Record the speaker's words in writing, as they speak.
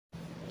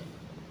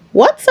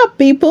What's up,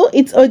 people?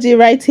 It's OG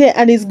right here,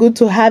 and it's good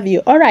to have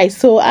you. All right,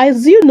 so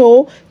as you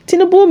know,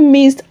 Tinubu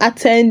missed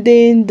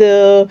attending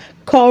the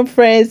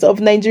conference of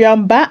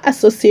Nigerian Bar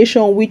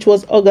Association, which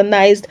was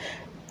organized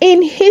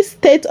in his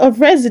state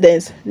of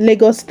residence,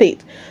 Lagos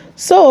State.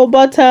 So,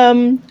 but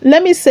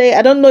let me say,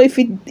 I don't know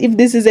if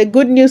this is a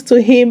good news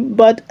to him,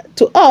 but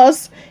to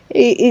us,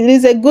 it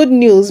is a good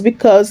news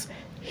because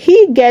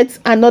he gets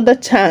another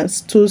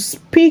chance to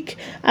speak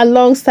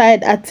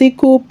alongside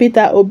Atiku,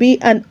 Peter Obi,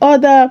 and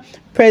other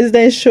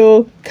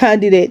presidential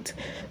candidates.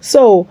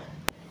 So,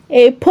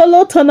 a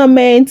polo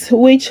tournament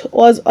which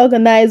was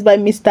organized by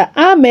Mr.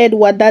 Ahmed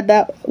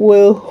Wadada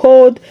will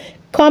hold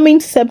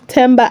coming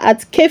September at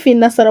Kefi,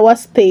 Nasarawa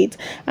State,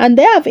 and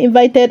they have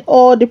invited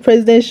all the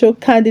presidential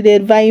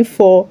candidates vying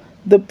for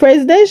the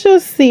presidential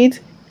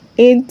seat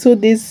into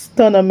this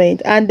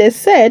tournament, and they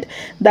said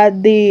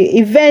that the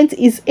event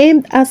is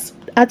aimed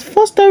at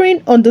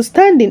fostering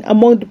understanding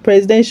among the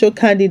presidential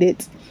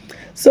candidates.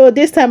 So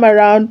this time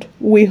around,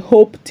 we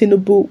hope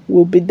Tinubu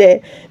will be there,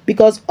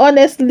 because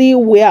honestly,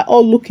 we are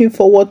all looking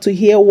forward to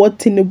hear what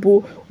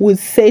Tinubu will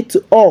say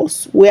to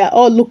us. We are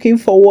all looking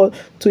forward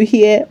to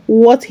hear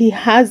what he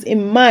has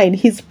in mind,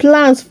 his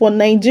plans for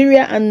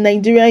Nigeria and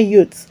Nigerian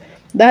youths.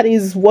 That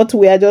is what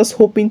we are just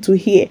hoping to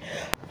hear.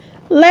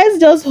 Let's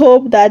just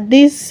hope that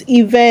this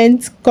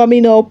event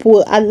coming up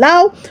will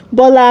allow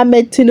Bola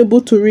Ahmed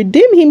Tinubu to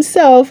redeem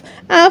himself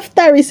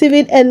after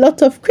receiving a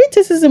lot of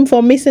criticism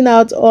for missing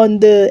out on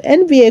the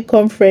NBA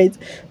conference.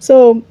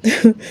 So,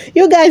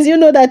 you guys, you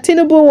know that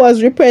Tinubu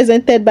was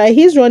represented by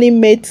his running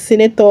mate,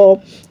 Senator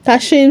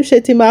Kashim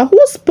Shettima, who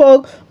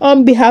spoke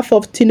on behalf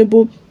of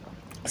Tinubu,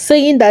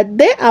 saying that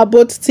they are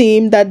both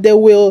team, that they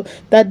will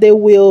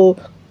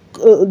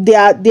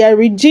their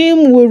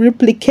regime will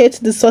replicate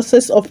the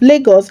success of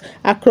Lagos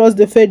across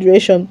the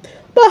federation.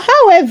 But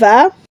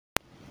however,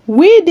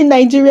 we the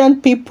Nigerian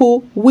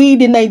people, we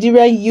the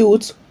Nigerian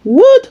youth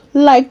would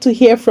like to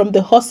hear from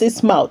the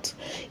horse's mouth.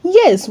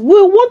 Yes,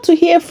 we want to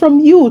hear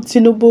from you,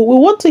 Tinubu. We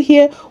want to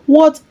hear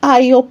what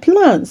are your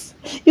plans.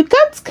 You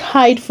can't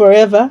hide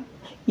forever.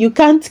 You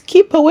can't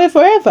keep away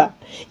forever.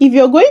 If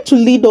you're going to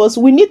lead us,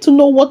 we need to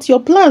know what your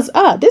plans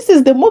are. This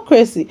is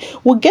democracy.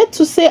 We get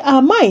to say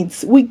our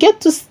minds. We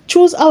get to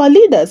choose our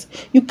leaders.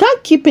 You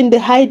can't keep in the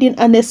hiding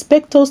and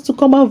expect us to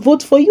come and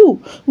vote for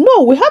you.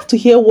 No, we have to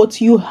hear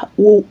what you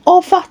will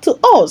offer to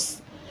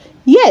us.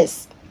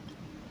 Yes,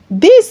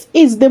 this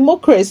is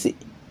democracy,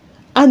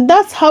 and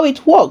that's how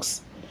it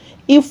works.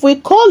 If we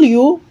call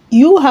you,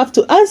 you have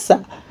to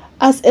answer.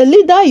 As a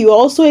leader, you are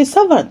also a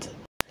servant.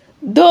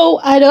 Though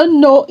I don't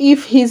know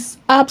if his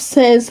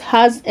absence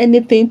has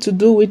anything to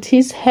do with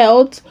his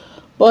health,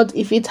 but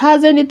if it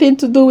has anything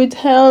to do with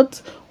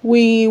health,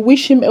 we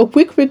wish him a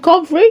quick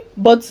recovery.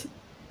 But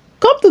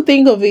come to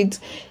think of it,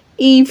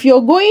 if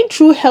you're going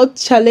through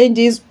health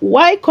challenges,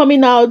 why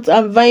coming out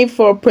and vying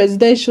for a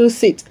presidential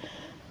seat?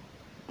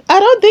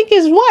 I don't think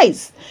it's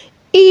wise.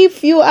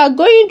 If you are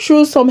going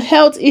through some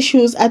health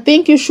issues, I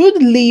think you should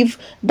leave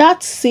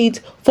that seat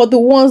for the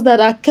ones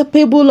that are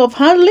capable of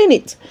handling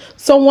it.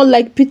 Someone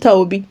like Peter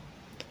Obi.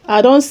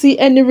 I don't see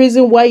any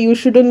reason why you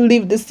shouldn't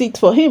leave the seat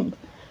for him.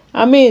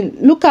 I mean,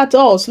 look at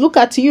us, look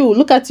at you,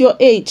 look at your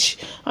age,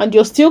 and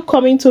you're still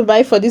coming to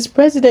vie for this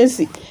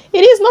presidency. It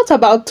is not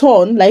about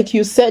turn, like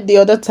you said the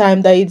other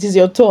time that it is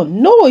your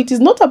turn. No, it is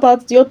not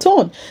about your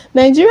turn.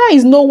 Nigeria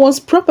is no one's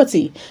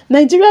property.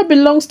 Nigeria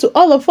belongs to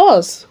all of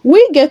us.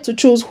 We get to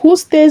choose who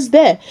stays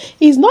there.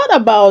 It's not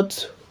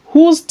about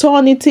whose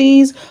turn it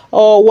is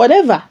or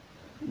whatever.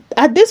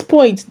 At this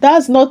point,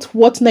 that's not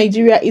what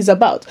Nigeria is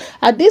about.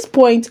 At this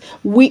point,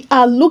 we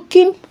are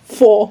looking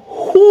for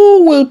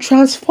who will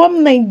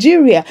transform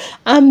Nigeria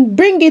and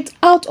bring it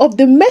out of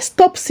the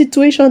messed up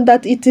situation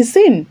that it is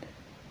in.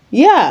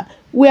 Yeah,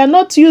 we are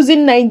not using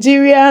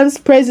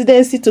Nigerians'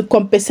 presidency to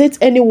compensate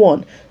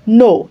anyone.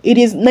 No,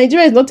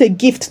 Nigeria is not a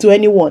gift to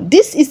anyone.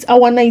 This is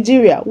our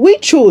Nigeria. We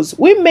choose,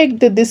 we make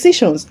the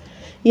decisions.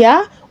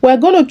 Yeah, we're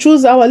going to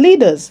choose our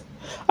leaders.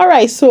 All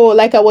right, so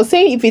like I was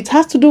saying, if it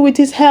has to do with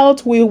his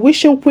health, we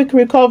wish him quick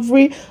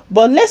recovery,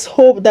 but let's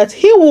hope that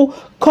he will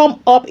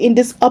come up in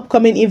this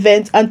upcoming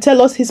event and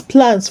tell us his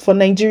plans for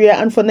Nigeria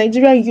and for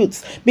Nigerian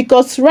youths,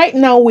 because right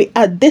now we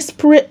are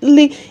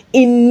desperately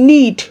in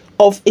need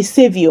of a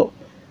savior.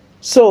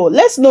 So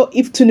let's know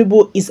if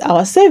Tinubu is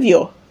our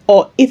savior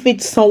or if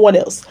it's someone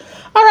else.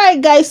 All right,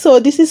 guys, so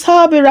this is how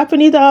I'll be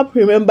wrapping it up.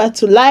 Remember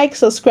to like,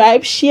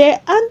 subscribe,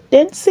 share, and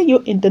then see you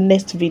in the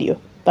next video.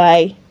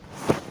 Bye.